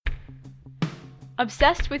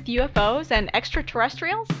Obsessed with UFOs and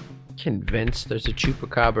extraterrestrials? Convinced there's a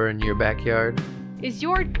chupacabra in your backyard? Is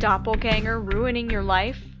your doppelganger ruining your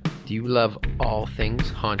life? Do you love all things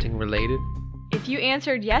haunting related? If you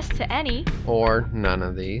answered yes to any, or none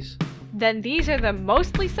of these, then these are the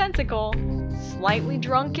mostly sensical, slightly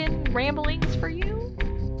drunken ramblings for you?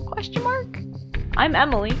 Question mark? I'm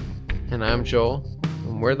Emily. And I'm Joel,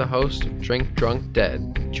 and we're the hosts of Drink Drunk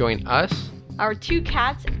Dead. Join us, our two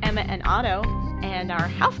cats, Emma and Otto, and our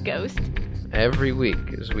house ghost, every week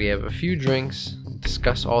as we have a few drinks,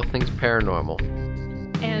 discuss all things paranormal,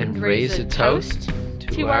 and raise a toast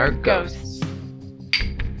to our ghosts.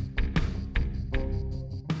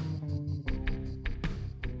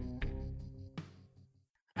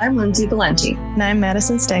 I'm Lindsay Valenti. And I'm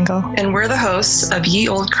Madison Stengel. And we're the hosts of Ye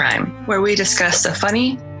Old Crime, where we discuss the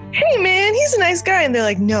funny, hey man, he's a nice guy. And they're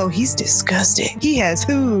like, no, he's disgusting. He has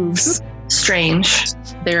hooves. Strange.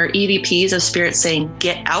 There are EVPs of spirits saying,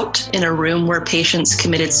 get out, in a room where patients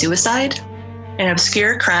committed suicide, and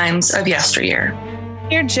obscure crimes of yesteryear.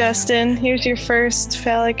 Here, Justin, here's your first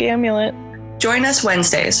phallic amulet. Join us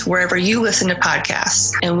Wednesdays, wherever you listen to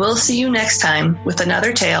podcasts, and we'll see you next time with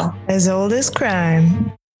another tale as old as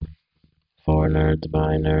crime. For Nerds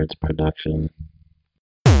by Nerds production.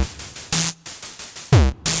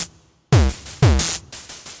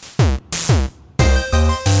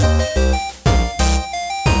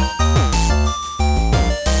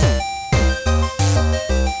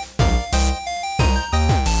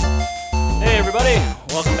 Hey everybody,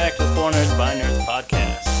 welcome back to the For Nerds by Nerds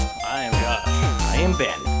podcast. I am Josh. I am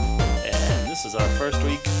Ben. And this is our first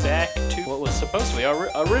week back to what was supposed to be our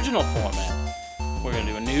original format. We're going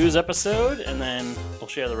to do a news episode, and then we'll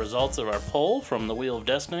share the results of our poll from the Wheel of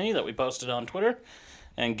Destiny that we posted on Twitter,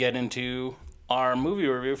 and get into our movie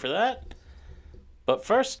review for that. But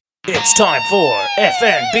first, it's time for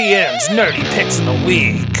FNBN's Nerdy Picks of the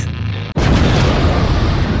Week.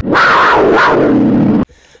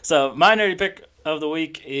 So my nerdy pick of the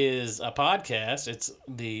week is a podcast. It's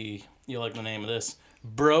the, you like the name of this,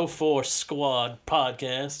 Bro Force Squad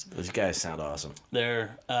podcast. These guys sound awesome.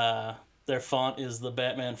 Their font is the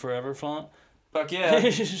Batman Forever font. Fuck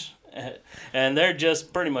yeah. And they're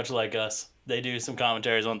just pretty much like us. They do some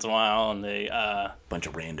commentaries once in a while, and they... bunch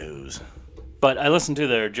of randos. But I listened to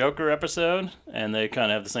their Joker episode, and they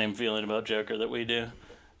kind of have the same feeling about Joker that we do.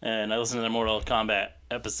 And I listened to their Mortal Kombat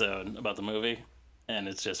episode about the movie, and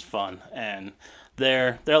it's just fun. And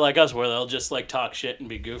they're like us, where they'll just like talk shit and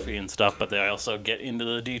be goofy and stuff, but they also get into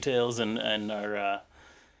the details and are...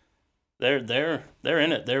 They're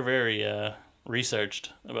in it. They're very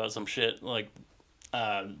researched about some shit. Like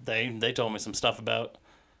they told me some stuff about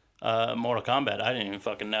Mortal Kombat I didn't even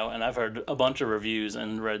fucking know, and I've heard a bunch of reviews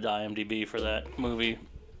and read IMDb for that movie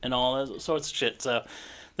and all that sorts of shit. So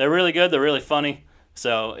they're really good. They're really funny.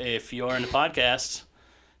 So if you're into podcasts,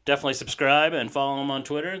 definitely subscribe and follow them on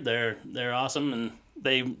Twitter. They're awesome, and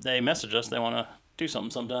they message us. They want to do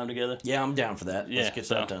something sometime together. Yeah, I'm down for that. Let's get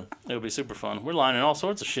that done. It'll be super fun. We're lining all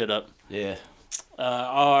sorts of shit up. Yeah.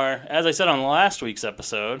 As I said on last week's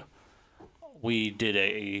episode, we did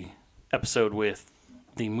a episode with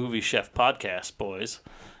the Movie Chef Podcast boys,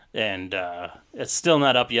 and it's still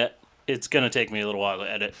not up yet. It's going to take me a little while to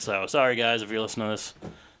edit, so sorry guys if you're listening to this.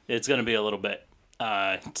 It's going to be a little bit.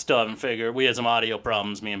 Still haven't figured. We had some audio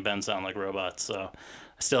problems. Me and Ben sound like robots, so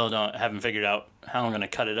I still haven't figured out how I'm going to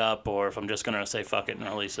cut it up, or if I'm just going to say fuck it and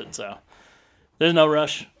release it. So there's no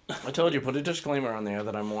rush. I told you, put a disclaimer on there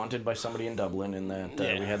that I'm wanted by somebody in Dublin, and that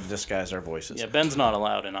we had to disguise our voices. Yeah, Ben's not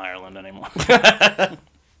allowed in Ireland anymore.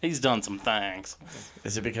 He's done some things.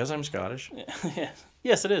 Is it because I'm Scottish? Yeah.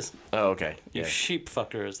 Yes, it is. Oh, okay. You sheep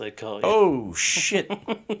fucker, as they call you. Oh, shit. All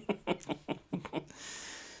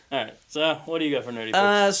right, so what do you got for nerdy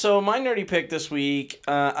picks? So my nerdy pick this week,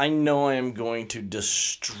 I know I'm going to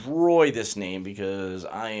destroy this name because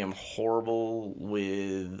I am horrible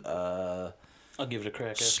with I'll give it a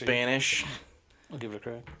crack. Spanish. I'll give it a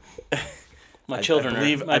crack. My children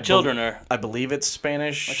are. I believe it's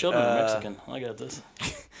Spanish. My children are Mexican. I got this.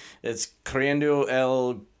 It's Creyendo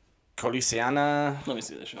el Colisiana. Let me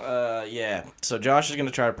see this shit. Yeah. So Josh is going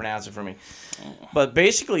to try to pronounce it for me. But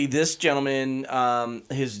basically, this gentleman,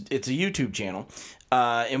 it's a YouTube channel,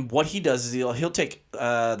 and what he does is he'll take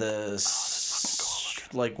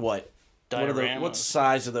like what? What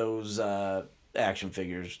size are those action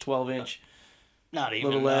figures? 12-inch. Not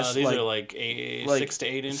even. Little less. These are like 6 to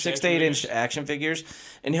 8 inch. 6 to 8 inch action figures,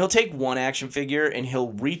 and he'll take one action figure and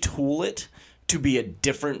he'll retool it to be a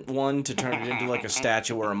different one to turn it into like a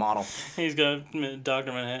statue or a model. He's got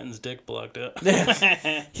Dr. Manhattan's dick blocked up.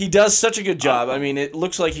 He does such a good job. I mean, it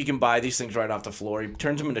looks like you can buy these things right off the floor. He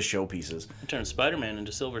turns them into showpieces. He turned Spider-Man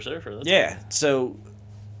into Silver Surfer. That's Yeah, so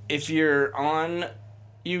if you're on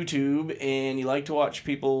YouTube and you like to watch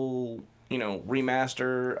people,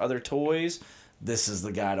 remaster other toys, this is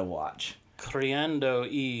the guy to watch. Creando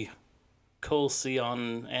y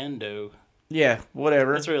Colcionando. Yeah,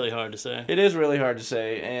 whatever. That's really hard to say. It is really hard to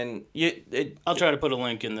say, and I'll try to put a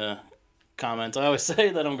link in the comments. I always say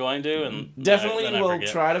that I'm going to, and definitely then I will forget.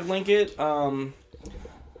 try to link it.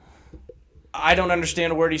 I don't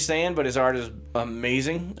understand a word he's saying, but his art is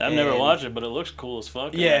amazing. I've never watched it, but it looks cool as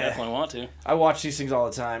fuck. Yeah. I definitely want to. I watch these things all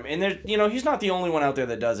the time, and there, he's not the only one out there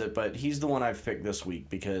that does it, but he's the one I've picked this week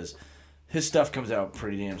because his stuff comes out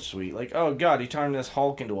pretty damn sweet. Like, oh god, he turned this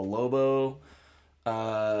Hulk into a Lobo.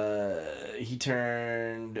 He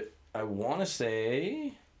turned, I want to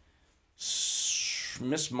say,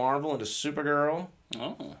 Miss Marvel into Supergirl.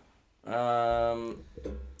 Oh.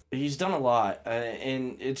 He's done a lot,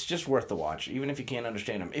 and it's just worth the watch, even if you can't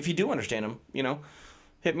understand him. If you do understand him,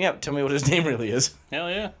 hit me up. Tell me what his name really is. Hell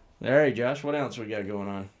yeah. All right, Josh, what else we got going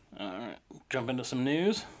on? All right. Jump into some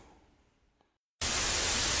news.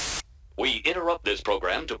 We interrupt this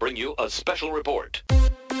program to bring you a special report.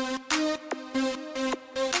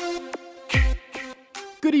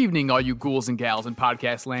 Good evening, all you ghouls and gals in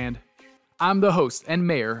podcast land. I'm the host and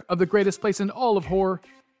mayor of the greatest place in all of horror,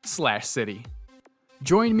 Slash City.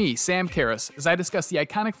 Join me, Sam Karras, as I discuss the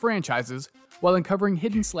iconic franchises while uncovering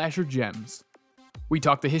hidden slasher gems. We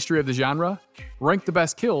talk the history of the genre, rank the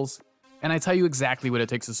best kills, and I tell you exactly what it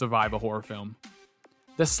takes to survive a horror film.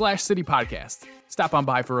 The Slash City Podcast. Stop on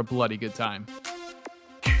by for a bloody good time.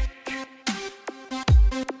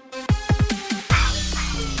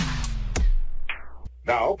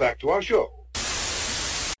 Now, back to our show.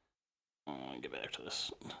 Let me get back to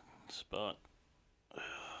this spot.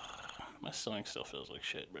 My stomach still feels like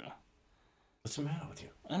shit, bro. What's the matter with you?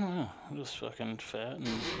 I don't know. I'm just fucking fat and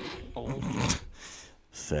old.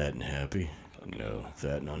 Fat and happy? No.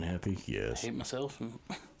 Fat and unhappy? I Yes. hate myself and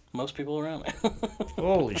most people around me.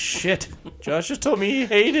 Holy shit. Josh just told me he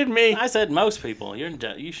hated me. I said most people. You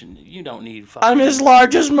don't need fucking... I'm as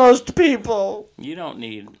large as most people. You don't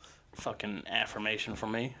need fucking affirmation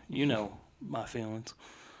from me. You know my feelings.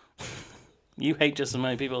 You hate just as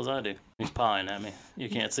many people as I do. He's pawing at me. You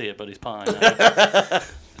can't see it, but he's pawing at me.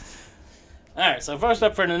 Alright, so first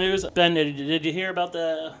up for the news. Ben, did you hear about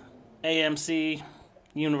the AMC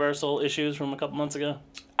Universal issues from a couple months ago?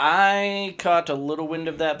 I caught a little wind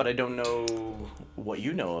of that, but I don't know what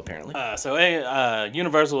you know, apparently.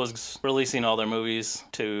 Universal was releasing all their movies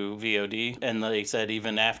to VOD, and they said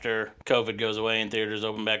even after COVID goes away and theaters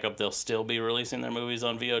open back up, they'll still be releasing their movies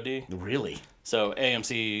on VOD. Really? So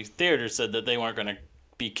AMC Theaters said that they weren't going to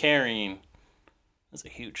be carrying... That's a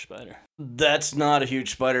huge spider. That's not a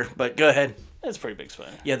huge spider, but go ahead. That's a pretty big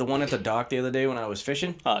spider. Yeah, the one at the dock the other day when I was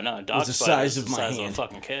fishing. Oh, no, a dog was the spider size is of the my size hand. of a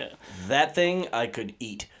fucking cat. That thing I could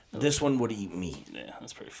eat. This one would eat me. Yeah,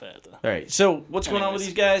 that's pretty fat, though. All right, so what's going on with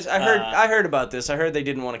these guys? I heard about this. I heard they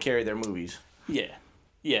didn't want to carry their movies. Yeah.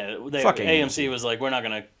 Yeah, Fucking AMC was like, we're not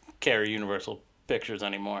going to carry Universal Pictures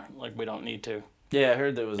anymore. Like, we don't need to. Yeah, I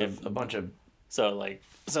heard there was a bunch of...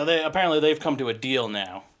 So they've come to a deal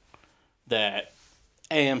now that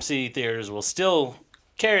AMC theaters will still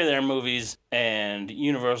carry their movies, and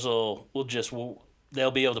Universal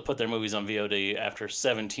they'll be able to put their movies on VOD after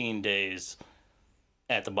 17 days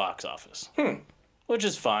at the box office. Which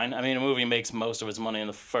is fine. I mean, a movie makes most of its money in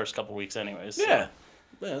the first couple weeks anyways. So. Yeah.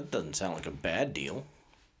 Well, it doesn't sound like a bad deal.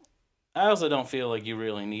 I also don't feel like you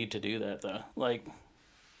really need to do that, though. Like,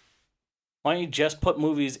 why don't you just put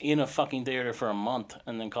movies in a fucking theater for a month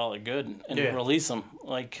and then call it good and release them?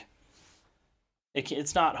 Like,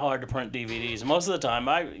 it's not hard to print DVDs. Most of the time,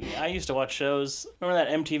 I used to watch shows. Remember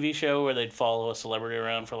that MTV show where they'd follow a celebrity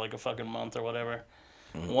around for like a fucking month or whatever?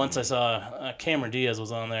 Mm-hmm. Once I saw Cameron Diaz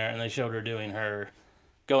was on there, and they showed her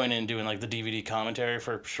going in and doing like the DVD commentary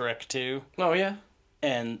for Shrek 2. Oh, yeah?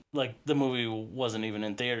 And like the movie wasn't even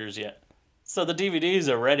in theaters yet. So the DVDs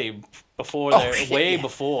are ready before way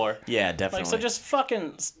before. Yeah, definitely. Like, so just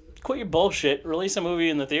fucking quit your bullshit, release a movie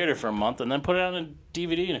in the theater for a month, and then put it on a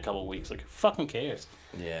DVD in a couple of weeks. Like, who fucking cares?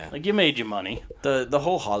 Yeah. Like, you made your money. The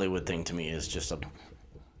whole Hollywood thing to me is just a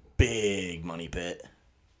big money pit.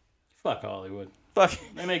 Fuck Hollywood. Fuck.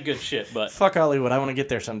 They make good shit, but... Fuck Hollywood. I want to get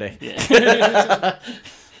there someday. Yeah.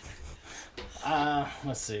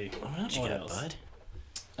 Let's see. What else you got, bud?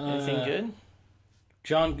 Anything good?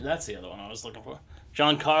 That's the other one I was looking for.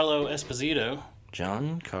 Giancarlo Esposito.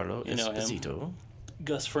 Giancarlo You know Esposito. him.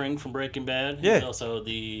 Gus Fring from Breaking Bad. Yeah. He's also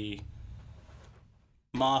the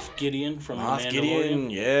Moff Gideon from The Moff Mandalorian. Gideon,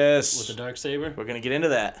 yes. With the Darksaber. We're going to get into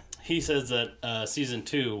that. He says that season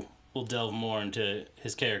 2 will delve more into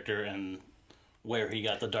his character and where he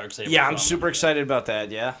got the Darksaber Yeah, from. I'm super excited about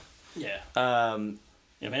that, yeah. Yeah.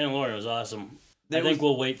 Yeah, Mandalorian was awesome. I think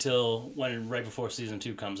we'll wait till right before season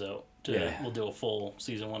 2 comes out. We'll do a full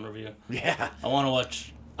season 1 review. Yeah.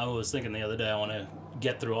 I was thinking the other day, I want to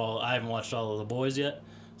get through I haven't watched all of The Boys yet,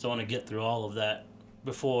 so I want to get through all of that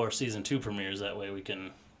before season 2 premieres. That way we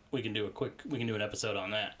can do an episode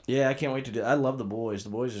on that. Yeah, I can't wait to do. I love The Boys. The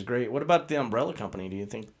Boys is great. What about The Umbrella Company? Do you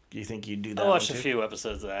think you'd do that? I watched a few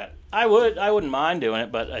episodes of that. I wouldn't mind doing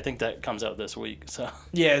it, but I think that comes out this week, so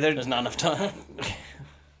yeah, there's not enough time.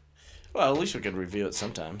 Well, at least we could review it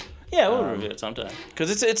sometime. Yeah, we'll review it sometime.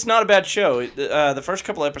 Because it's not a bad show. The first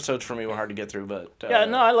couple episodes for me were hard to get through, but yeah,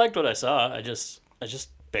 no, I liked what I saw. I just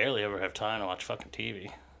barely ever have time to watch fucking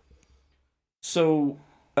TV. So,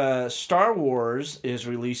 Star Wars is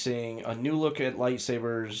releasing a new look at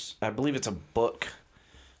lightsabers. I believe it's a book,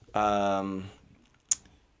 and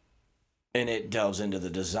it delves into the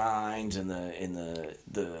designs and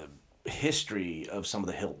the history of some of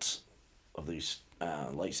the hilts of these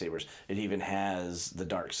lightsabers. It even has the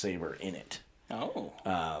Darksaber in it. Oh.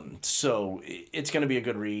 So it's going to be a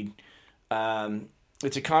good read.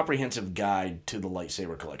 It's a comprehensive guide to the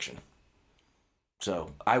lightsaber collection.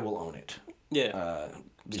 So I will own it. Yeah.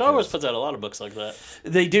 Star Wars puts out a lot of books like that.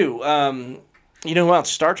 They do. You know who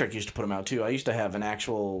else? Star Trek used to put them out too. I used to have an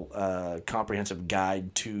actual comprehensive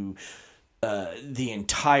guide to the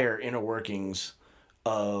entire inner workings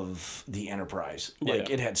of the Enterprise. Like,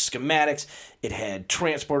 it had schematics, it had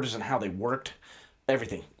transporters and how they worked,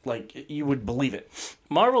 everything. Like, you would believe it.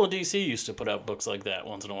 Marvel and DC used to put out books like that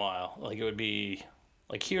once in a while. Like, it would be,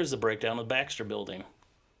 like, here's the breakdown of the Baxter Building.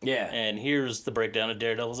 Yeah. And here's the breakdown of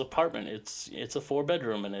Daredevil's apartment. It's a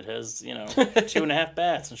 4-bedroom and it has, 2.5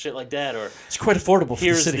 baths and shit like that. Or it's quite affordable for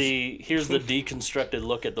the city. Here's the deconstructed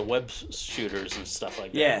look at the web shooters and stuff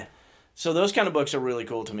like that. Yeah. So those kind of books are really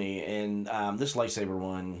cool to me, and this lightsaber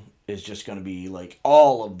one is just going to be like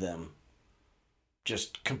all of them,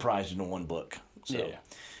 just comprised into one book. So yeah.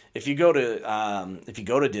 If you go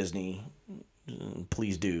to Disney,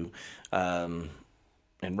 please do. And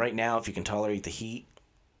right now, if you can tolerate the heat,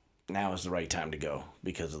 now is the right time to go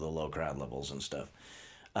because of the low crowd levels and stuff.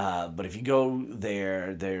 But if you go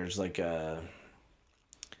there, there's like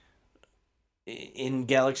in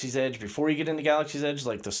Galaxy's Edge, before you get into Galaxy's Edge,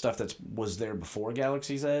 like the stuff that was there before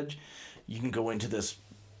Galaxy's Edge, you can go into this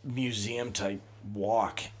museum type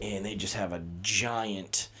walk and they just have a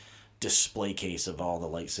giant display case of all the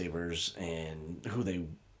lightsabers and who they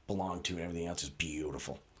belong to and everything else is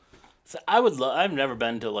beautiful. So I've never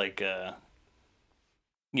been to like how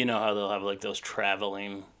they'll have like those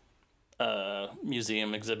traveling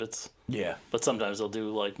museum exhibits. Yeah. But sometimes they'll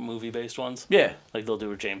do like movie-based ones. Yeah. Like they'll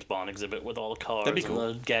do a James Bond exhibit with all the cars That'd be cool.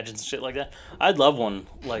 and the gadgets and shit like that. I'd love one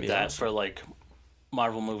like that awesome. for like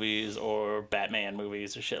Marvel movies or Batman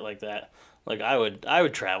movies or shit like that. Like I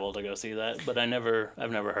would travel to go see that, but I've never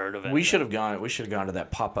heard of it. We should have gone to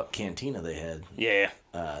that pop-up cantina they had. Yeah.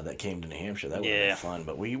 That came to New Hampshire. That would have been fun,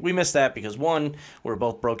 but we missed that because one, we're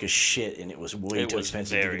both broke as shit and it was way too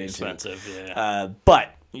expensive to get into. Expensive, yeah.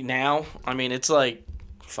 But now, I mean, it's like,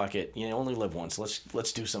 fuck it. You only live once.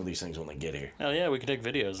 Let's do some of these things when they get here. Hell yeah, we can take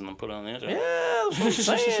videos and then put it on the internet. Yeah, that's what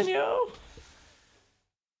I'm saying, yo.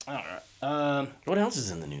 All right. What else is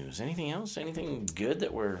in the news? Anything else? Anything good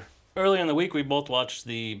that we're... Earlier in the week, we both watched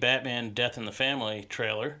the Batman Death in the Family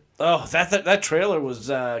trailer. Oh, that trailer was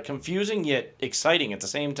confusing yet exciting at the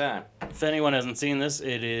same time. If anyone hasn't seen this,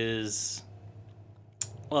 it is...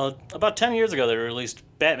 Well, about 10 years ago, they released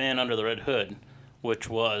Batman Under the Red Hood, which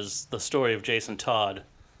was the story of Jason Todd,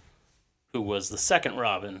 who was the second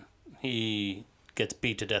Robin. He gets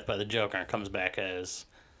beat to death by the Joker and comes back as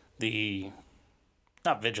the...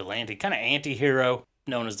 not vigilante, kind of anti-hero,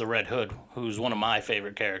 known as the Red Hood, who's one of my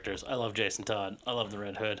favorite characters. I love Jason Todd. I love the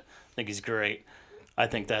Red Hood. I think he's great. I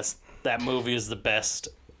think that movie is the best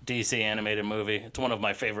DC animated movie. It's one of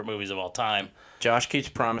my favorite movies of all time. Josh keeps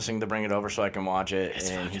promising to bring it over so I can watch it,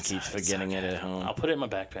 and he keeps forgetting it at home. I'll put it in my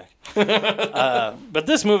backpack. But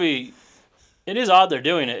this movie, it is odd they're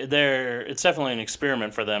doing it. It's definitely an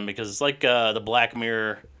experiment for them because it's like the Black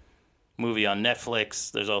Mirror movie on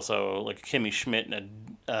Netflix. There's also like Kimmy Schmidt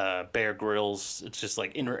and Bear Grylls. It's just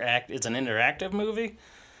like it's an interactive movie.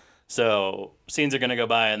 So scenes are going to go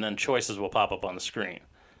by and then choices will pop up on the screen.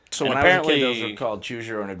 So when I was a kid, those were called Choose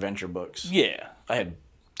Your Own Adventure books. Yeah. I had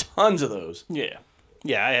tons of those. Yeah.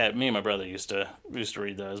 Yeah, me and my brother used to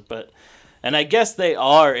read those, but And I guess they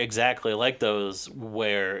are exactly like those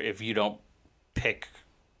where if you don't pick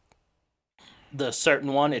the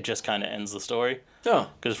certain one, it just kind of ends the story. Oh.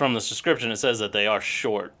 Because from this description, it says that they are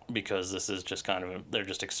short because this is just kind of, they're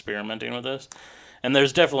just experimenting with this. And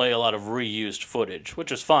there's definitely a lot of reused footage,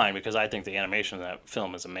 which is fine because I think the animation of that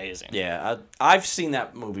film is amazing. Yeah, I've seen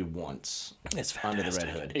that movie once. It's fantastic. Under the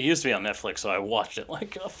Red Hood. It used to be on Netflix, so I watched it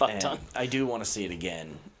like a fuck ton. I do want to see it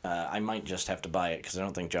again. I might just have to buy it because I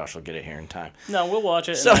don't think Josh will get it here in time. No, we'll watch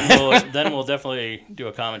it, and then we'll definitely do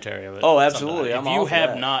a commentary of it. Oh, absolutely. If you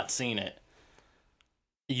have not seen it,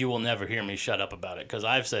 you will never hear me shut up about it because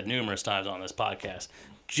I've said numerous times on this podcast,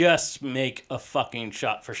 just make a fucking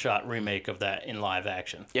shot-for-shot remake of that in live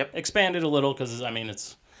action. Yep. Expand it a little because, I mean,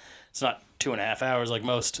 it's not 2.5 hours like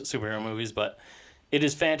most superhero movies, but it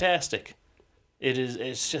is fantastic.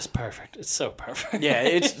 It's just perfect. It's so perfect.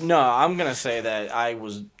 Yeah, I'm going to say that I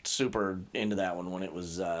was super into that one when it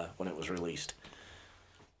was released.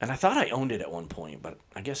 And I thought I owned it at one point, but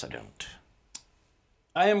I guess I don't.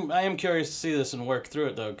 I am curious to see this and work through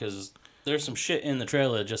it, though, because there's some shit in the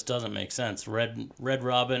trailer that just doesn't make sense. Red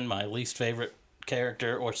Robin, my least favorite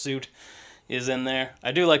character or suit, is in there.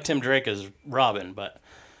 I do like Tim Drake as Robin, but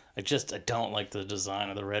I don't like the design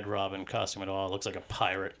of the Red Robin costume at all. It looks like a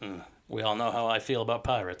pirate, and we all know how I feel about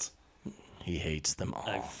pirates. He hates them all.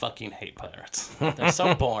 I fucking hate pirates. They're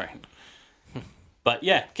so boring. But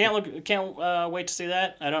yeah, can't wait to see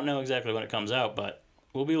that. I don't know exactly when it comes out, but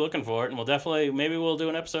we'll be looking for it, and maybe we'll do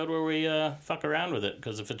an episode where we fuck around with it,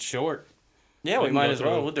 because if it's short, yeah, we might as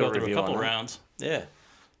well. We'll do a couple rounds. Yeah.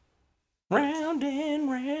 Round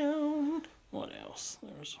and round. What else?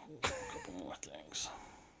 There's a couple more things.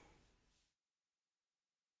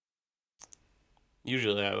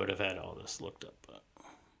 Usually I would have had all this looked up, but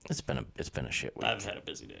it's been a shit week. I've had a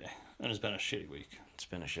busy day, and it's been a shitty week. It's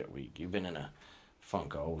been a shit week. You've been in a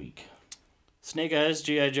funk all week. Snake Eyes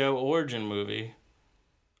G.I. Joe origin movie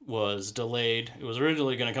was delayed. It was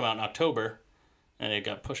originally going to come out in October, and it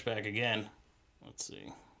got pushed back again. Let's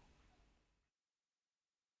see.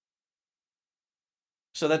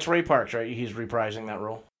 So that's Ray Parks, right? He's reprising that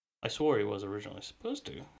role? I swore he was originally supposed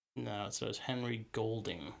to. No, it says Henry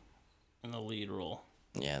Golding in the lead role.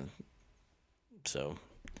 Yeah. So,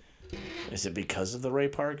 is it because of the Ray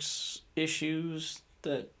Parks issues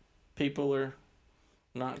that people are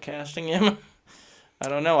not casting him? I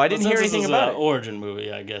don't know. I didn't hear anything about it. Origin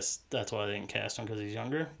movie, I guess that's why they didn't cast him, because he's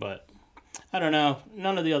younger. But I don't know.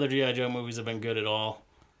 None of the other G.I. Joe movies have been good at all.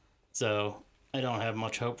 So I don't have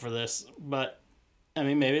much hope for this. But, I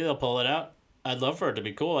mean, maybe they'll pull it out. I'd love for it to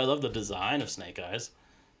be cool. I love the design of Snake Eyes.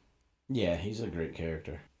 Yeah, he's a great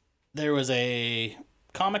character. There was a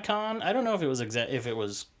Comic-Con. I don't know if it was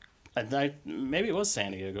maybe it was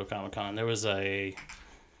San Diego Comic-Con. There was a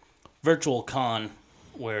virtual con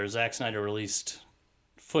where Zack Snyder released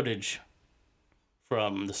footage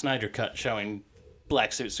from the Snyder Cut showing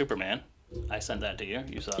Black Suit Superman. I sent that to you.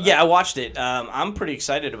 You saw that? Yeah, I watched it. I'm pretty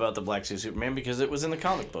excited about the Black Suit Superman because it was in the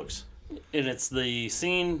comic books. And it's the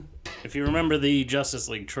scene, if you remember the Justice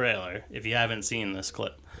League trailer, if you haven't seen this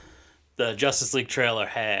clip, the Justice League trailer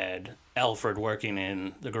had Alfred working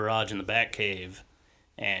in the garage in the Batcave,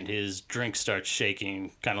 and his drink starts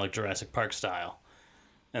shaking, kind of like Jurassic Park style.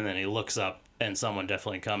 And then he looks up, and someone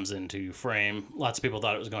definitely comes into frame. Lots of people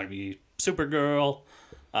thought it was going to be Supergirl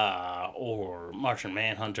or Martian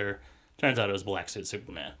Manhunter. Turns out it was Black Suit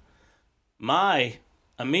Superman. My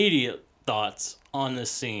immediate thoughts on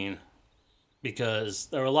this scene, because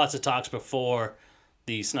there were lots of talks before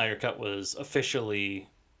the Snyder Cut was officially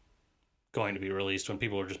going to be released, when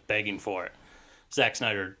people were just begging for it. Zack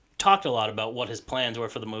Snyder talked a lot about what his plans were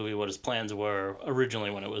for the movie, what his plans were originally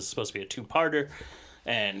when it was supposed to be a two-parter,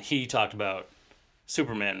 and he talked about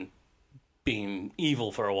Superman being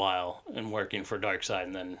evil for a while and working for Darkseid,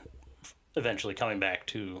 and then eventually coming back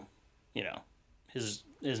to, you know, his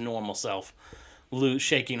normal self,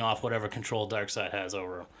 shaking off whatever control Darkseid has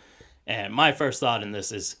over him. And my first thought in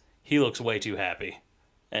this is, he looks way too happy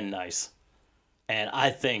and nice. And I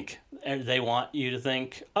think they want you to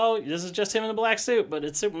think, oh, this is just him in the black suit, but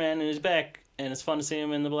it's Superman and he's back, and it's fun to see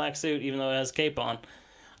him in the black suit, even though it has a cape on.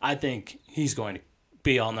 I think he's going to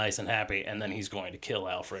be all nice and happy, and then he's going to kill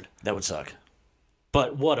Alfred. That would suck.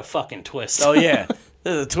 But what a fucking twist. Oh, yeah.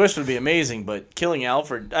 The twist would be amazing, but killing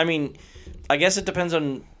Alfred, I mean, I guess it depends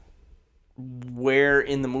on where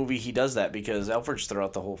in the movie he does that, because Alfred's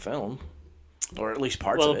throughout the whole film. Or at least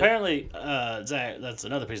parts of it. Well, apparently, that's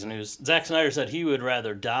another piece of news. Zack Snyder said he would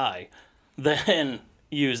rather die than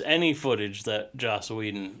use any footage that Joss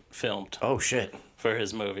Whedon filmed. Oh, shit. For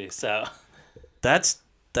his movie, so... That's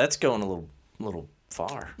going a little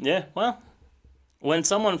far. Yeah, well, when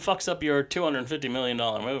someone fucks up your $250 million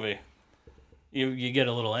movie, you get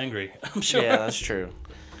a little angry, I'm sure. Yeah, that's true.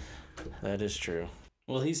 That is true.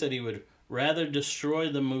 Well, he said he would rather destroy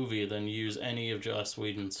the movie than use any of Joss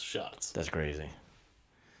Whedon's shots. That's crazy.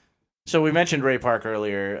 So we mentioned Ray Park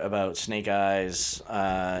earlier about Snake Eyes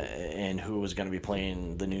and who was going to be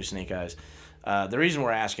playing the new Snake Eyes. The reason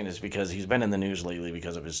we're asking is because he's been in the news lately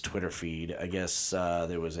because of his Twitter feed. I guess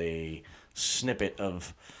there was a snippet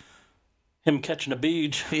of him catching a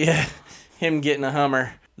beach. Yeah, him getting a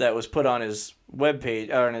Hummer that was put on his webpage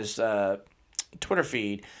or on his Twitter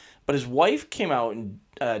feed. But his wife came out and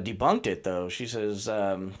debunked it, though. She says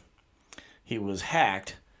he was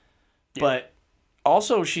hacked. Yeah. But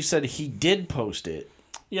also she said he did post it.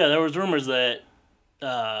 Yeah, there was rumors that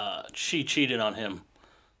she cheated on him.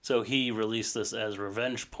 So he released this as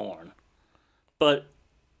revenge porn. But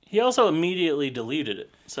he also immediately deleted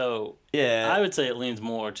it. So yeah, I would say it leans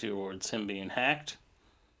more towards him being hacked.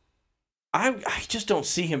 I just don't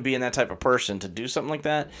see him being that type of person to do something like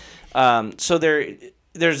that. So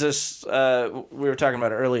there's this, we were talking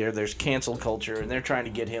about it earlier, there's cancel culture, and they're trying to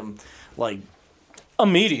get him, like,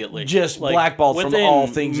 immediately. Just blackballed from all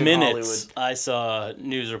things in Hollywood. I saw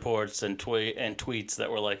news reports and tweets that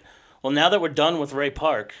were like, well, now that we're done with Ray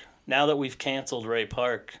Park, now that we've canceled Ray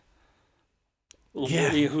Park,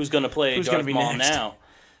 who's going to play Darth Maul now?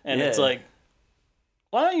 And it's like,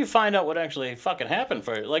 why don't you find out what actually fucking happened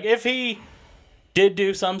first? Like, if he did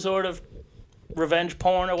do some sort of revenge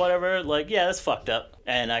porn or whatever, like, yeah, that's fucked up.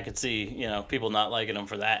 And I could see, people not liking him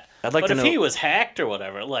for that. But if he was hacked or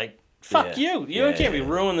whatever, like, fuck you. You can't be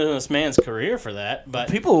ruining this man's career for that. But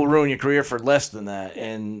people will ruin your career for less than that,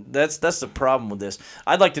 and that's the problem with this.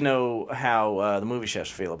 I'd like to know how the movie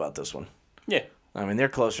chefs feel about this one. Yeah. I mean, they're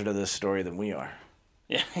closer to this story than we are.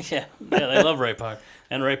 Yeah, they love Ray Park.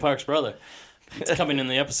 And Ray Park's brother. It's coming in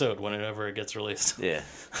the episode whenever it gets released. Yeah,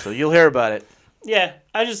 so you'll hear about it. Yeah,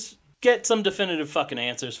 I just get some definitive fucking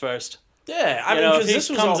answers first. Yeah, I mean, if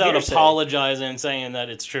he comes out apologizing, saying that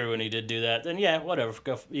it's true and he did do that, then yeah, whatever,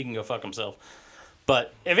 he can go fuck himself.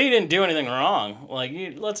 But if he didn't do anything wrong, like,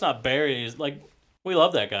 let's not bury his, like, we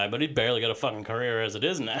love that guy, but he barely got a fucking career as it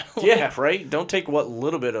is now. Yeah, right? Don't take what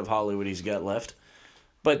little bit of Hollywood he's got left.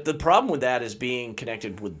 But the problem with that is being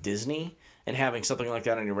connected with Disney and having something like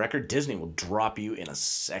that on your record. Disney will drop you in a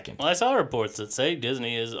second. Well, I saw reports that say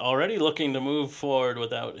Disney is already looking to move forward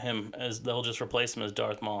without him, as they'll just replace him as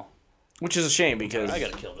Darth Maul. Which is a shame because I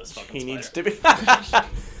gotta kill this fucking he spider. needs to be.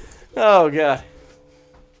 Oh god.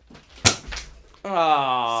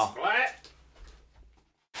 Oh. What?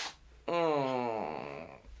 Oh.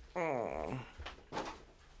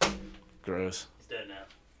 Gross. He's dead now.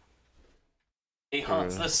 He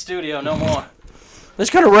haunts the studio no more.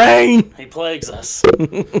 It's gonna rain. He plagues us.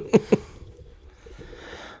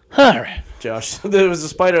 All right. Josh, there was a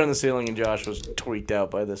spider on the ceiling, and Josh was tweaked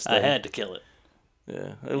out by this thing. I had to kill it.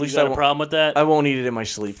 Yeah. At least I got a problem with that? I won't eat it in my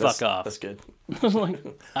sleep. Fuck off. That's good.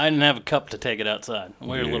 I didn't have a cup to take it outside. We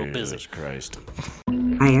were a little busy. Jesus Christ.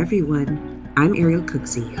 Hi, everyone. I'm Ariel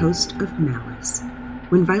Cooksey, host of Malice.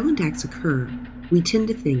 When violent acts occur, we tend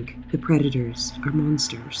to think the predators are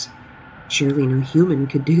monsters. Surely no human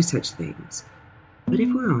could do such things. But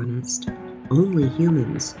if we're honest, only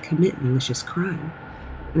humans commit malicious crime.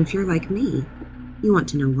 And if you're like me, you want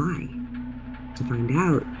to know why. To find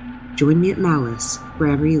out, join me at Malice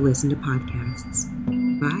wherever you listen to podcasts.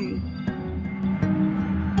 Bye.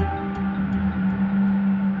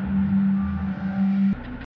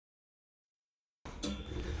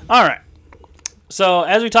 All right. So,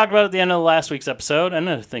 as we talked about at the end of last week's episode, and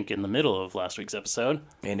I think in the middle of last week's episode,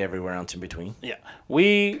 and everywhere else in between,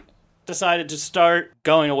 we decided to start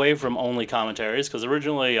going away from only commentaries, because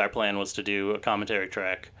originally our plan was to do a commentary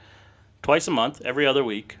track twice a month, every other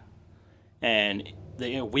week, and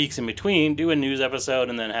the weeks in between do a news episode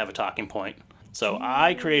and then have a talking point. So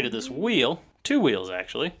I created this wheel, 2 wheels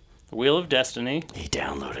actually, the Wheel of Destiny. He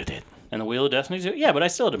downloaded it. And the Wheel of Destiny too. Yeah, but I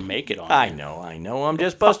still had to make it on. I know. I'm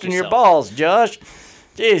just busting your balls, Josh.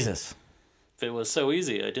 Jesus. If it was so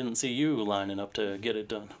easy, I didn't see you lining up to get it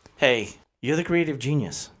done. Hey, you're the creative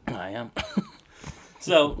genius. I am.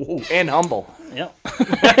 So. Ooh, and humble. Yep.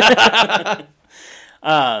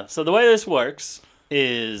 So the way this works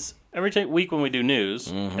is every week when we do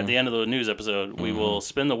news, at the end of the news episode, we will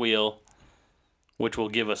spin the wheel, which will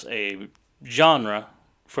give us a genre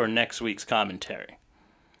for next week's commentary.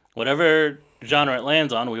 Whatever genre it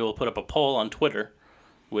lands on, we will put up a poll on Twitter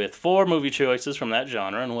with 4 movie choices from that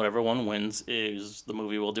genre, and whatever one wins is the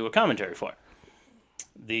movie we'll do a commentary for.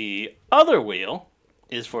 The other wheel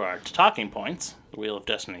is for our talking points, the Wheel of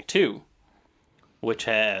Destiny 2, which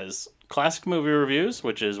has classic movie reviews,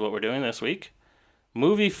 which is what we're doing this week,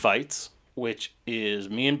 Movie Fights, which is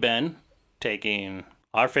me and Ben taking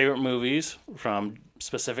our favorite movies from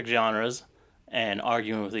specific genres and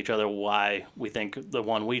arguing with each other why we think the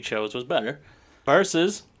one we chose was better.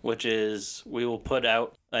 Versus, which is we will put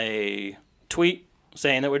out a tweet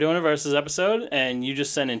saying that we're doing a Versus episode, and you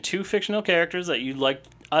just send in 2 fictional characters that you'd like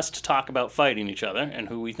us to talk about fighting each other and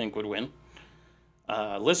who we think would win.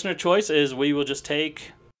 Listener choice is we will just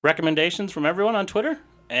take recommendations from everyone on Twitter,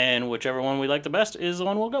 and whichever one we like the best is the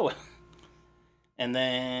one we'll go with. And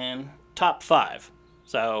then top 5.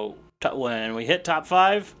 So when we hit top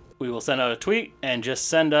 5, we will send out a tweet and just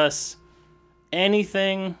send us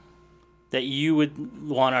anything that you would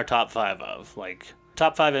want our top 5 of. Like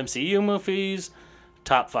top 5 MCU movies,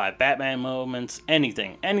 top 5 Batman moments,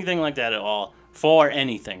 anything like that at all, for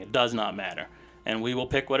anything. It does not matter. And we will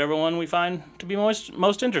pick whatever one we find to be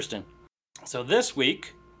most interesting. So this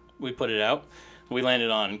week, we put it out. We landed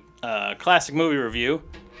on classic movie review,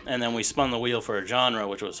 and then we spun the wheel for a genre,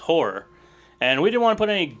 which was horror. And we didn't want to put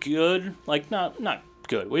any good, not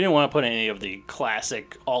good. We didn't want to put any of the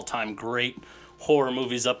classic, all-time great horror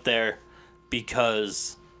movies up there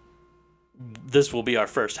because this will be our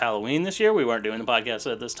first Halloween this year. We weren't doing the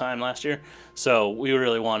podcast at this time last year, so we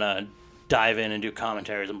really want to dive in and do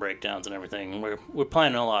commentaries and breakdowns and everything. We're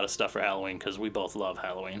planning a lot of stuff for Halloween because we both love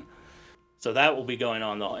Halloween. So that will be going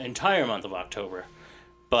on the entire month of October.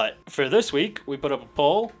 But for this week, we put up a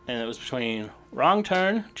poll, and it was between Wrong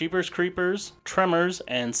Turn, Jeepers Creepers, Tremors,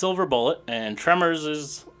 and Silver Bullet. And Tremors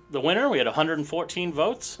is the winner. We had 114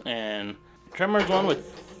 votes, and Tremors won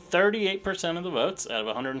with 38% of the votes out of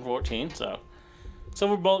 114. So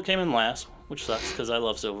Silver Bullet came in last, which sucks because I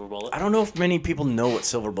love Silver Bullet. I don't know if many people know what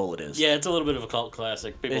Silver Bullet is. Yeah, it's a little bit of a cult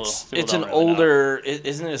classic. It's don't an really older...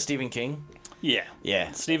 Isn't it a Stephen King? Yeah.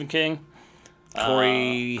 Yeah. Stephen King.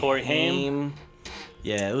 Corey Haim.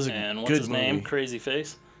 Yeah, it was a and good what's his movie. name? Crazy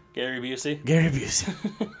Face. Gary Busey. Gary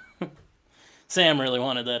Busey. Sam really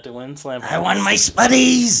wanted that to win. Slam. I want my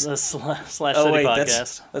Spuddies! The Slash City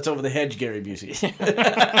podcast. That's over the hedge, Gary Busey.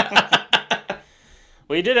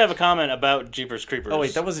 We did have a comment about Jeepers Creepers. Oh,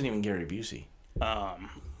 wait, that wasn't even Gary Busey.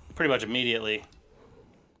 Pretty much immediately,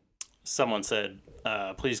 someone said,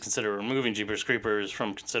 please consider removing Jeepers Creepers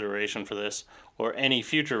from consideration for this or any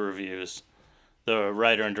future reviews. The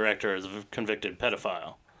writer and director is a convicted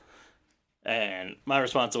pedophile. And my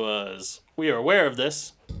response was, we are aware of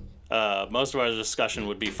this. Most of our discussion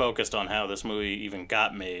would be focused on how this movie even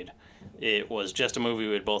got made. It was just a movie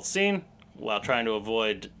we had both seen while trying to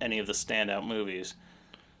avoid any of the standout movies.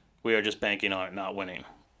 We are just banking on it not winning.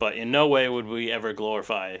 But in no way would we ever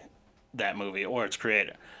glorify that movie or its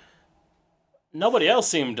creator. Nobody else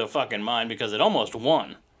seemed to fucking mind because it almost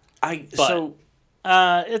won.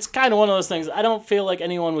 It's kind of one of those things. I don't feel like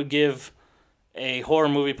anyone would give a horror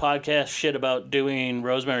movie podcast shit about doing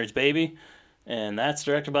Rosemary's Baby, and that's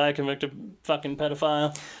directed by a convicted fucking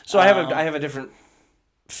pedophile. So I have a different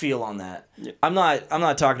feel on that. Yeah. I'm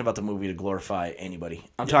not talking about the movie to glorify anybody.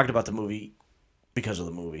 I'm talking about the movie because of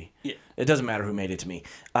the movie. Yeah. It doesn't matter who made it to me.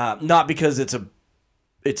 Not because it's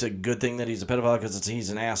a good thing that he's a pedophile, because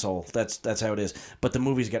he's an asshole. That's how it is. But the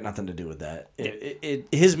movie's got nothing to do with that.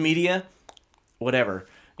 His media, whatever.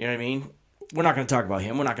 You know what I mean? We're not going to talk about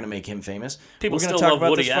him. We're not going to make him famous. People We're still talk love about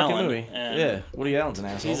Woody this Allen. fucking movie. Yeah, Woody Allen's an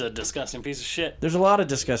asshole. He's a disgusting piece of shit. There's a lot of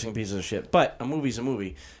disgusting pieces of shit, but a movie's a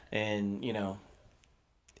movie, and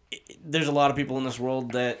there's a lot of people in this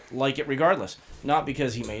world that like it regardless, not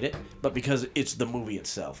because he made it, but because it's the movie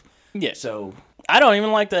itself. Yeah. So I don't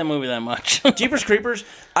even like that movie that much. Jeepers Creepers.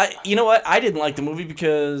 You know what? I didn't like the movie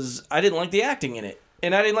because I didn't like the acting in it,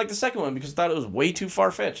 and I didn't like the second one because I thought it was way too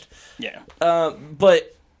far fetched. Yeah.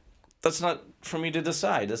 But that's not for me to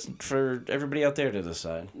decide. That's for everybody out there to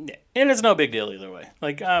decide. Yeah. And it's no big deal either way.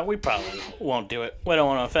 Like, we probably won't do it. We don't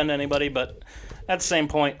want to offend anybody, but at the same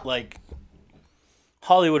point, like,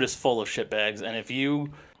 Hollywood is full of shitbags, and if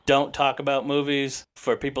you don't talk about movies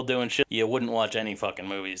for people doing shit, you wouldn't watch any fucking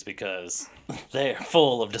movies because they're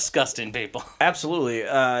full of disgusting people. Absolutely.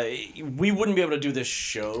 We wouldn't be able to do this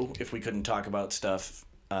show if we couldn't talk about stuff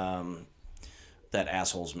that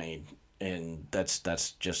assholes made, and that's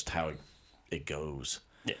just how it goes.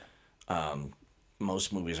 Yeah.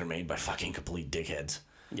 Most movies are made by fucking complete dickheads.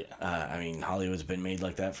 Yeah. I mean, Hollywood's been made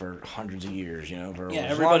like that for hundreds of years, For yeah,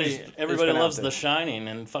 as long everybody as it's been loves out The there. Shining,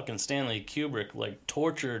 and fucking Stanley Kubrick, like,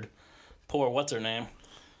 tortured poor, what's her name?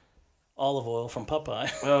 Olive Oil from Popeye.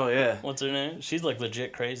 Oh, yeah. What's her name? She's, like,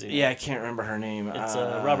 legit crazy. Yeah, I can't remember her name. It's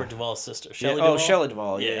Robert Duvall's sister. Shelley Duvall? Duvall? Shelley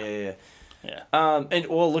Duvall. Yeah. And,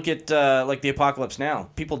 well, look at, like, The Apocalypse Now.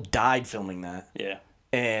 People died filming that. Yeah.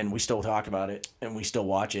 and we still talk about it, and we still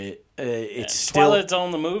watch it. It's still... Twilight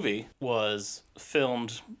Zone, the movie, was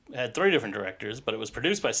filmed, had 3 different directors, but it was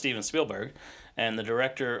produced by Steven Spielberg, and the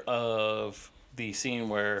director of the scene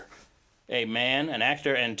where a man, an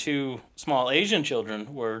actor, and 2 small Asian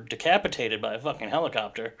children were decapitated by a fucking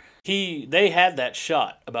helicopter. They had that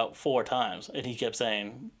shot about 4 times, and he kept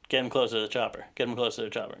saying, "Get him closer to the chopper, get him closer to the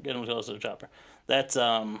chopper, get him closer to the chopper." That's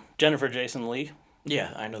Jennifer Jason Leigh.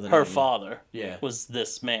 Yeah, I know that. Her father was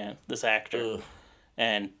this man, this actor,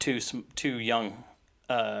 and two young,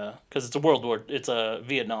 because it's a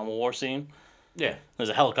Vietnam War scene. Yeah, there's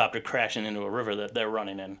a helicopter crashing into a river that they're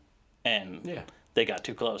running in, and they got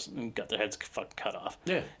too close and got their heads fucking cut off.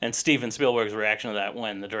 Yeah, and Steven Spielberg's reaction to that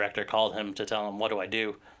when the director called him to tell him, "What do I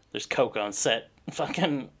do? There's coke on set.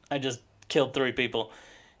 Fucking, I just killed 3 people."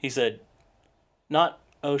 He said, "Not,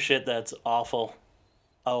 oh shit, that's awful.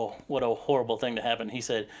 Oh, what a horrible thing to happen." He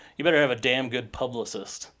said, "You better have a damn good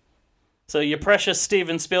publicist." So your precious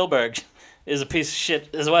Steven Spielberg is a piece of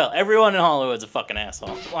shit as well. Everyone in Hollywood's a fucking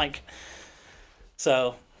asshole. Like,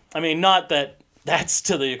 so, I mean, not that that's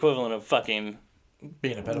to the equivalent of fucking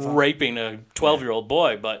being a pedophile, raping a 12-year-old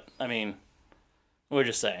boy, but, I mean, we're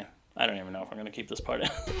just saying. I don't even know if we're going to keep this part in.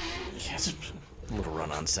 Yes, a little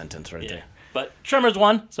run-on sentence right there. But Tremors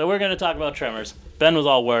won, so we're going to talk about Tremors. Ben was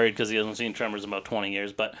all worried because he hasn't seen Tremors in about 20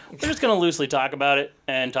 years, but we're just going to loosely talk about it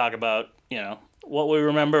and talk about, what we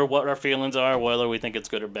remember, what our feelings are, whether we think it's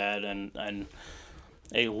good or bad, and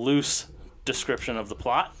a loose description of the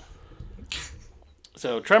plot.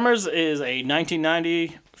 So Tremors is a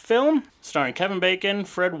 1990 film starring Kevin Bacon,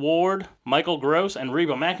 Fred Ward, Michael Gross, and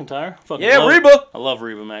Reba McEntire. Reba! I love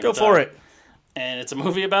Reba McEntire. Go for it. And it's a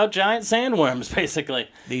movie about giant sandworms, basically.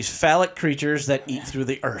 These phallic creatures that eat through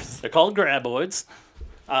the earth. They're called graboids.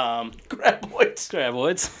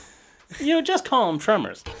 Graboids. You just call them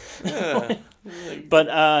tremors. But,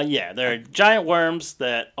 they're giant worms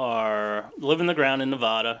that live in the ground in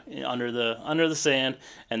Nevada, under the sand,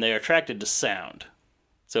 and they are attracted to sound.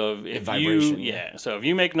 So if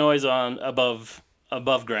you make noise on above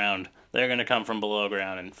ground, they're going to come from below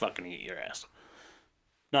ground and fucking eat your ass.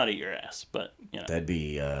 Not eat your ass, but, That'd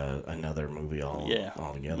be another movie altogether.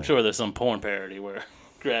 I'm sure there's some porn parody where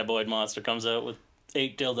Graboid monster comes out with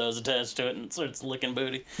 8 dildos attached to it and starts licking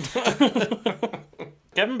booty.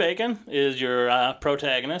 Kevin Bacon is your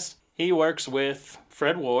protagonist. He works with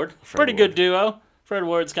Fred Ward. Pretty good duo. Fred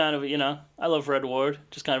Ward's kind of, I love Fred Ward.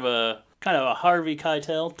 Just kind of a Harvey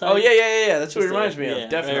Keitel type. Oh, yeah. That's what it reminds me of,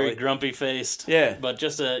 definitely. Very grumpy-faced. Yeah. But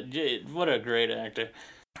what a great actor.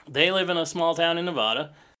 They live in a small town in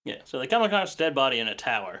Nevada. Yeah, so they come across a dead body in a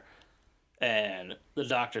tower. And the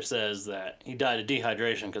doctor says that he died of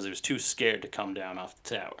dehydration because he was too scared to come down off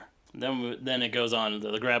the tower. Then it goes on,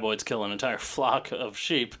 the graboids kill an entire flock of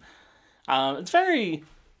sheep. It's very,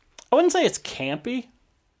 I wouldn't say it's campy.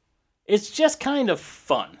 It's just kind of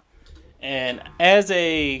fun. And as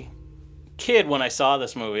a kid, when I saw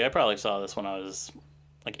this movie, I probably saw this when I was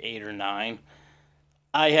like 8 or 9,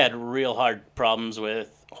 I had real hard problems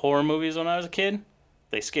with horror movies when I was a kid.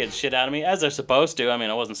 They scared the shit out of me, as they're supposed to. I mean,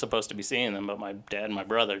 I wasn't supposed to be seeing them, but my dad and my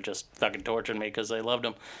brother just fucking tortured me because they loved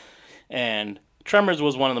them. And Tremors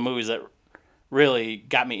was one of the movies that really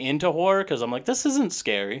got me into horror because I'm like, this isn't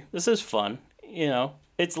scary. This is fun.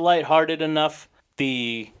 It's lighthearted enough.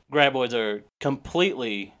 The graboids are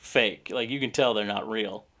completely fake. Like, you can tell they're not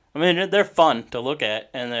real. I mean, they're fun to look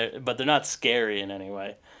at, but they're not scary in any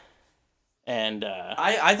way. And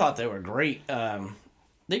I thought they were great.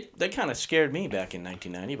 They kind of scared me back in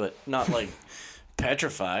 1990, but not like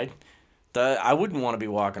petrified. I wouldn't want to be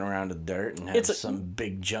walking around in the dirt and have some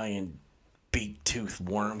big giant beak-toothed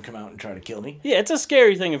worm come out and try to kill me. Yeah, it's a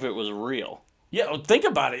scary thing if it was real. Yeah, think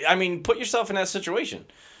about it. I mean, put yourself in that situation.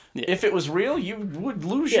 Yeah. If it was real, you would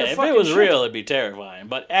lose your fucking shit. Yeah, if it was real, it'd be terrifying.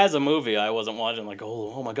 But as a movie, I wasn't watching like,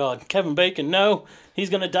 oh my God, Kevin Bacon, no, he's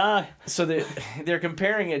gonna die. So they're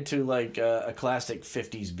comparing it to like a classic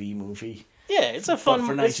 50s B movie. Yeah, it's just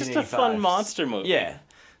a fun monster movie. Yeah.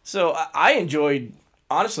 So I enjoyed,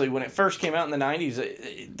 honestly, when it first came out in the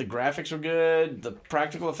 90s, the graphics were good, the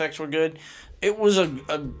practical effects were good. It was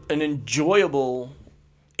an enjoyable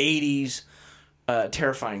 80s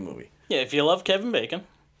terrifying movie. Yeah, if you love Kevin Bacon.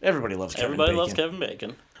 Everybody loves Kevin Bacon. Everybody loves Kevin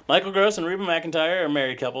Bacon. Michael Gross and Reba McEntire are a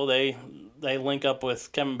married couple. They link up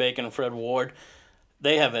with Kevin Bacon and Fred Ward.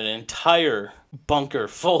 They have an entire bunker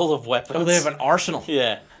full of weapons. Oh, they have an arsenal.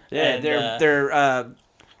 Yeah. Yeah, and they're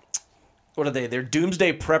what are they? They're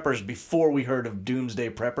doomsday preppers before we heard of doomsday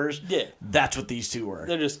preppers. Yeah. That's what these two were.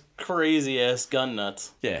 They're just crazy-ass gun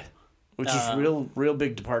nuts. Yeah. Which is real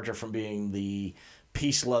big departure from being the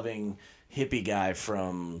peace-loving hippie guy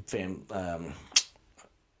from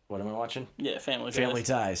What am I watching? Yeah, Family Family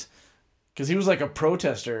Ties. Because he was like a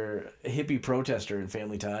hippie protester in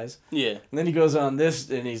Family Ties. Yeah. And then he goes on this,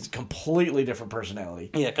 and he's a completely different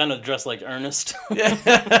personality. Yeah, kind of dressed like Ernest.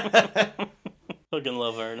 Fucking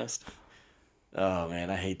love Ernest. Oh, man,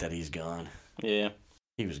 I hate that he's gone. Yeah.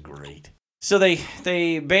 He was great. So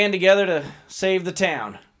they band together to save the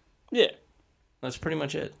town. Yeah. That's pretty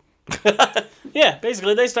much it. Yeah,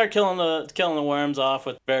 basically they start killing the worms off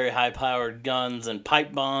with very high-powered guns and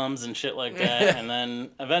pipe bombs and shit like that. And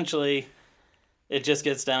then eventually it just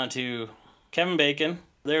gets down to Kevin Bacon.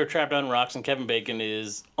 They were trapped on rocks, and Kevin Bacon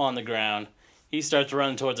is on the ground. He starts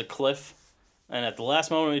running towards a cliff, and at the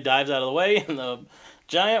last moment he dives out of the way, and the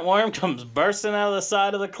giant worm comes bursting out of the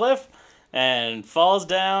side of the cliff and falls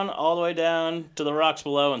down all the way down to the rocks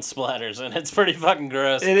below and splatters, and it's pretty fucking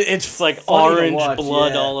gross. It's like funny to orange watch,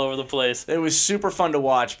 blood yeah. all over the place. It was super fun to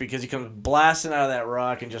watch because he comes blasting out of that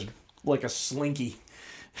rock and just like a slinky.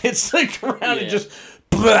 It's like around and just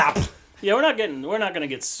blap. Yeah, we're not gonna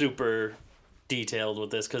get super detailed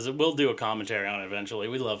with this because we'll do a commentary on it eventually.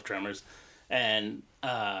 We love Tremors, and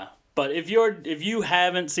but if you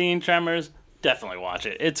haven't seen Tremors, definitely watch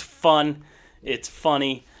it. It's fun. It's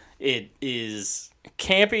funny. It is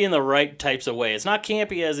campy in the right types of way. It's not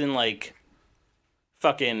campy as in like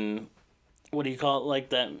fucking, what do you call it?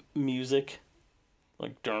 Like that music,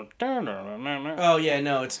 like oh yeah,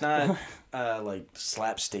 no, it's not like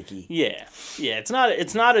slapsticky. Yeah.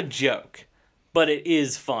 It's not a joke, but it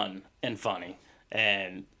is fun and funny.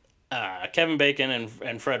 And Kevin Bacon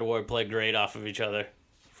and Fred Ward play great off of each other.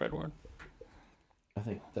 Fred Ward. I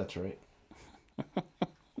think that's right.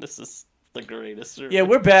 This is the greatest. Yeah,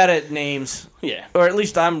 we're bad at names. Yeah. Or at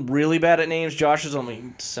least I'm really bad at names. Josh is only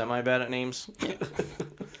semi-bad at names. Yeah.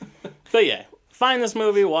 But yeah, find this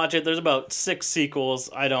movie, watch it. There's about 6 sequels.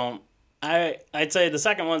 I'd say the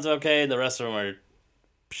second one's okay. The rest of them are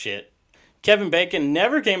shit. Kevin Bacon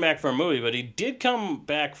never came back for a movie, but he did come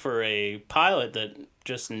back for a pilot that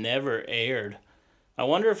just never aired. I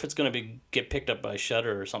wonder if it's going to get picked up by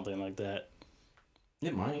Shudder or something like that.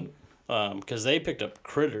 It might. Because they picked up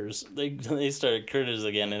Critters. They started Critters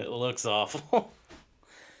again, and it looks awful.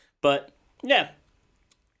 But, yeah.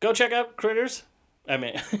 Go check out Critters. I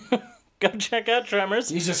mean, go check out Tremors.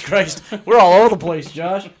 Jesus Christ. We're all over the place,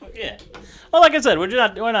 Josh. Yeah. Well, like I said, we're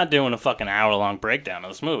not doing a fucking hour-long breakdown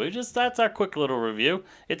of this movie. That's our quick little review.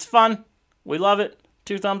 It's fun. We love it.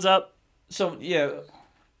 2 thumbs up. So, yeah,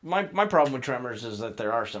 my problem with Tremors is that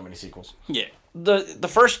there are so many sequels. Yeah. The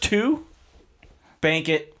first 2, bank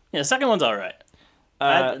it. Yeah, the second one's all right.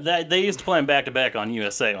 They used to play them back-to-back on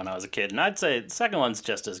USA when I was a kid, and I'd say the second one's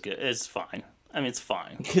just as good. It's fine. I mean, it's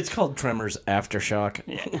fine. It's called Tremors Aftershock.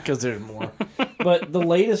 Yeah. Because there's more. But the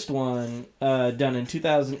latest one, done in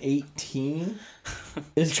 2018,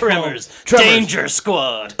 is Tremors Tremors Danger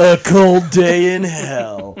Squad. A Cold Day in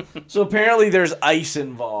Hell. So apparently there's ice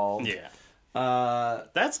involved. Yeah.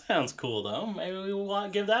 That sounds cool, though. Maybe we will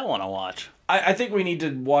give that one a watch. I think we need to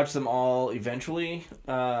watch them all eventually.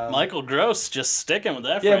 Michael Gross just sticking with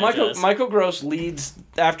that Yeah, franchise. Michael Gross leads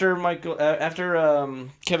after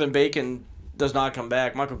Kevin Bacon does not come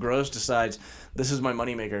back. Michael Gross decides this is my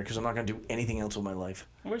moneymaker because I'm not going to do anything else with my life.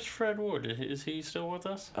 Where's Fred Ward? Is he still with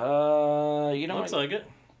us? Looks like it.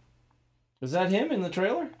 Is that him in the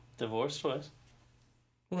trailer? Divorced twice.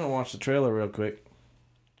 I'm going to watch the trailer real quick.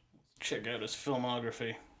 Check out his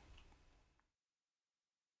filmography.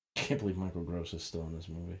 I can't believe Michael Gross is still in this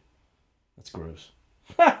movie. That's gross.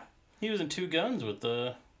 He was in 2 Guns with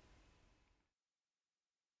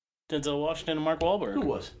Denzel Washington and Mark Wahlberg. Who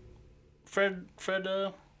was? Fred,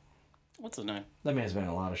 what's his name? That man's been in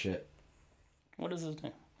a lot of shit. What is his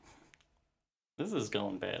name? This is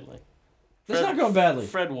going badly. It's not going badly.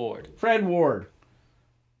 Fred Ward. Fred Ward.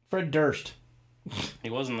 Fred Durst. He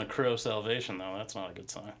was in The Crow Salvation, though. That's not a good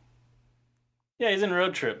sign. Yeah, he's in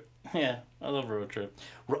Road Trip. Yeah, I love Road Trip.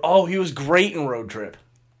 Oh, he was great in Road Trip.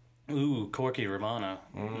 Ooh, Corky Romano.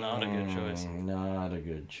 Not a good choice. Not a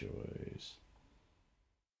good choice.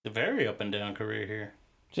 A very up and down career here.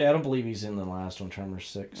 Yeah, I don't believe he's in the last one, Tremors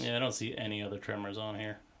 6. Yeah, I don't see any other Tremors on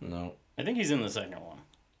here. No. I think he's in the second one.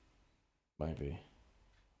 Might be.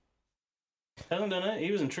 Hasn't done it.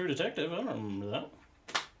 He was in True Detective. I don't remember that.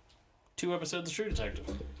 2 episodes of True Detective.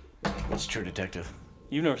 What's True Detective?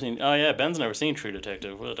 You've never seen... Oh, yeah, Ben's never seen True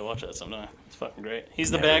Detective. We'll have to watch that sometime. It's fucking great.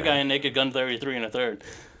 He's the bad guy in Naked Gun 33 and a third.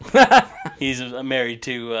 He's married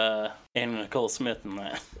to Anna Nicole Smith in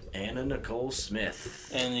that. Anna Nicole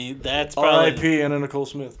Smith. And that's probably... R.I.P. Anna Nicole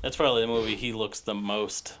Smith. That's probably the movie he looks the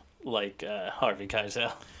most like Harvey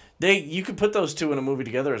Keitel. You could put those two in a movie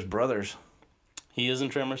together as brothers. He is in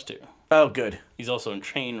Tremors too. Oh, good. He's also in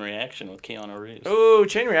Chain Reaction with Keanu Reeves. Oh,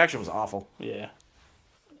 Chain Reaction was awful. Yeah.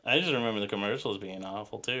 I just remember the commercials being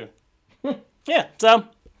awful too. Yeah, so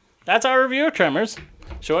that's our review of Tremors.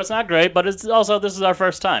 Sure, it's not great, but it's also this is our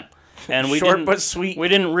first time. And we Short didn't, but sweet. We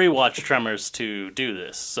didn't rewatch Tremors to do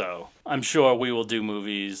this, so I'm sure we will do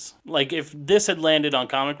movies. Like, if this had landed on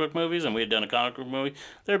comic book movies and we had done a comic book movie,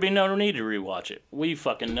 there'd be no need to rewatch it. We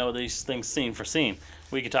fucking know these things scene for scene.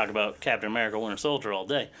 We could talk about Captain America, Winter Soldier all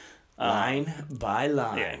day. Line by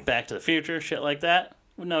line. Yeah, Back to the Future, shit like that.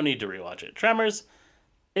 No need to rewatch it. Tremors,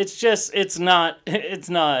 it's not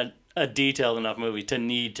a detailed enough movie to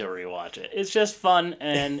need to rewatch it. It's just fun,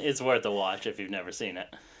 and it's worth a watch if you've never seen it.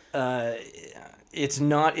 It's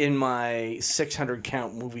not in my 600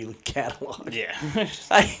 count movie catalog. Yeah.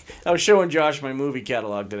 I was showing Josh my movie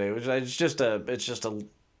catalog today, which it's just a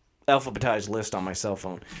alphabetized list on my cell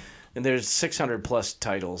phone, and there's 600 plus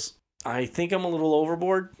titles. I think I'm a little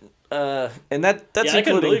overboard, and that's yeah, I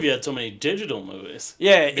couldn't believe you had so many digital movies.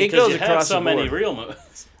 Yeah, it goes across have so the board. many real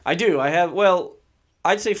movies. I do. I have. Well,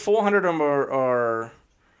 I'd say 400 of them are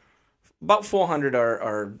about 400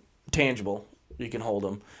 are tangible. You can hold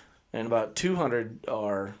them. And about 200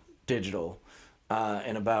 are digital,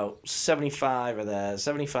 and about 75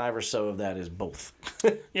 or so of that is both.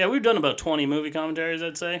 Yeah, we've done about 20 movie commentaries,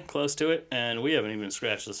 I'd say, close to it, and we haven't even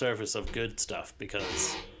scratched the surface of good stuff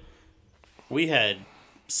because we had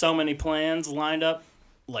so many plans lined up.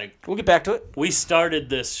 Like, we'll get back to it. We started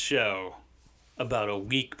this show about a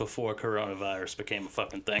week before coronavirus became a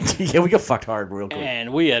fucking thing. Yeah, we got fucked hard real quick.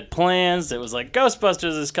 And we had plans. It was like,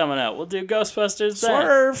 Ghostbusters is coming out. We'll do Ghostbusters then.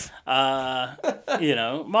 Swerve!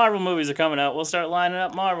 Marvel movies are coming out. We'll start lining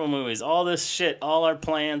up Marvel movies. All this shit, all our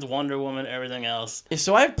plans, Wonder Woman, everything else. Yeah,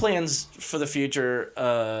 so I have plans for the future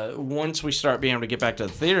once we start being able to get back to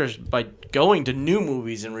the theaters by going to new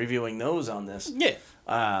movies and reviewing those on this. Yeah.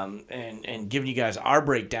 And giving you guys our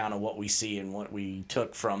breakdown of what we see and what we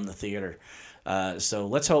took from the theater. So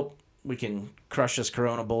let's hope we can crush this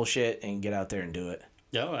corona bullshit and get out there and do it.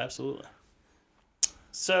 Oh, absolutely.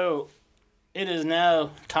 So it is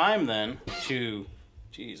now time then to...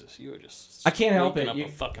 Jesus, you were just... I can't help it. Up a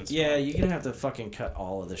fucking storm. Yeah, you're going to have to fucking cut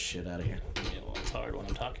all of this shit out of here. Yeah, well, it's hard when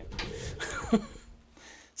I'm talking.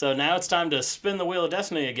 So now it's time to spin the Wheel of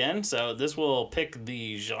Destiny again. So this will pick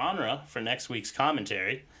the genre for next week's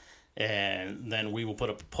commentary. And then we will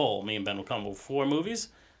put up a poll. Me and Ben will come up with 4 movies.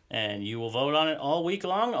 And you will vote on it all week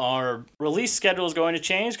long. Our release schedule is going to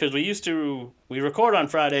change because we record on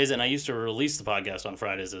Fridays, and I used to release the podcast on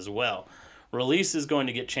Fridays as well. Release is going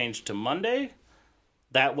to get changed to Monday.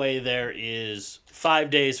 That way there is 5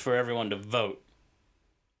 days for everyone to vote.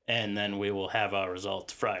 And then we will have our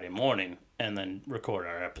results Friday morning and then record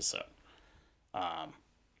our episode.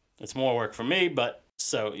 It's more work for me, but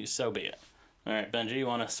so be it. All right, Benji, you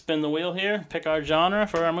want to spin the wheel here? Pick our genre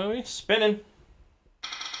for our movie? Spinning.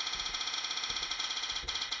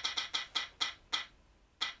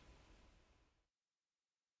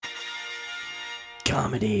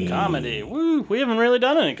 Comedy. Woo! We haven't really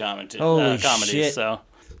done any comedies. Shit. So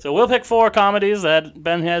we'll pick 4 comedies that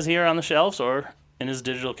Ben has here on the shelves or in his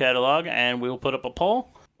digital catalog, and we'll put up a poll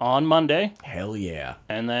on Monday. Hell yeah.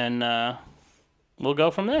 And then we'll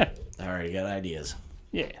go from there. I already got ideas.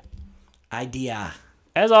 Yeah. Idea.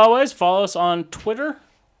 As always, follow us on Twitter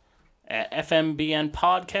at FMBN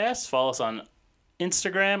Podcast. Follow us on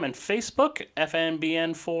Instagram and Facebook,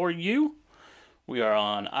 FMBN4U. We are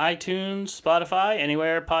on iTunes, Spotify,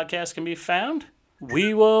 anywhere podcasts can be found.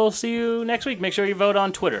 We will see you next week. Make sure you vote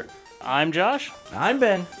on Twitter. I'm Josh. I'm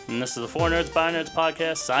Ben. And this is the 4 Nerds by Nerds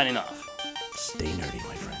podcast signing off. Stay nerdy.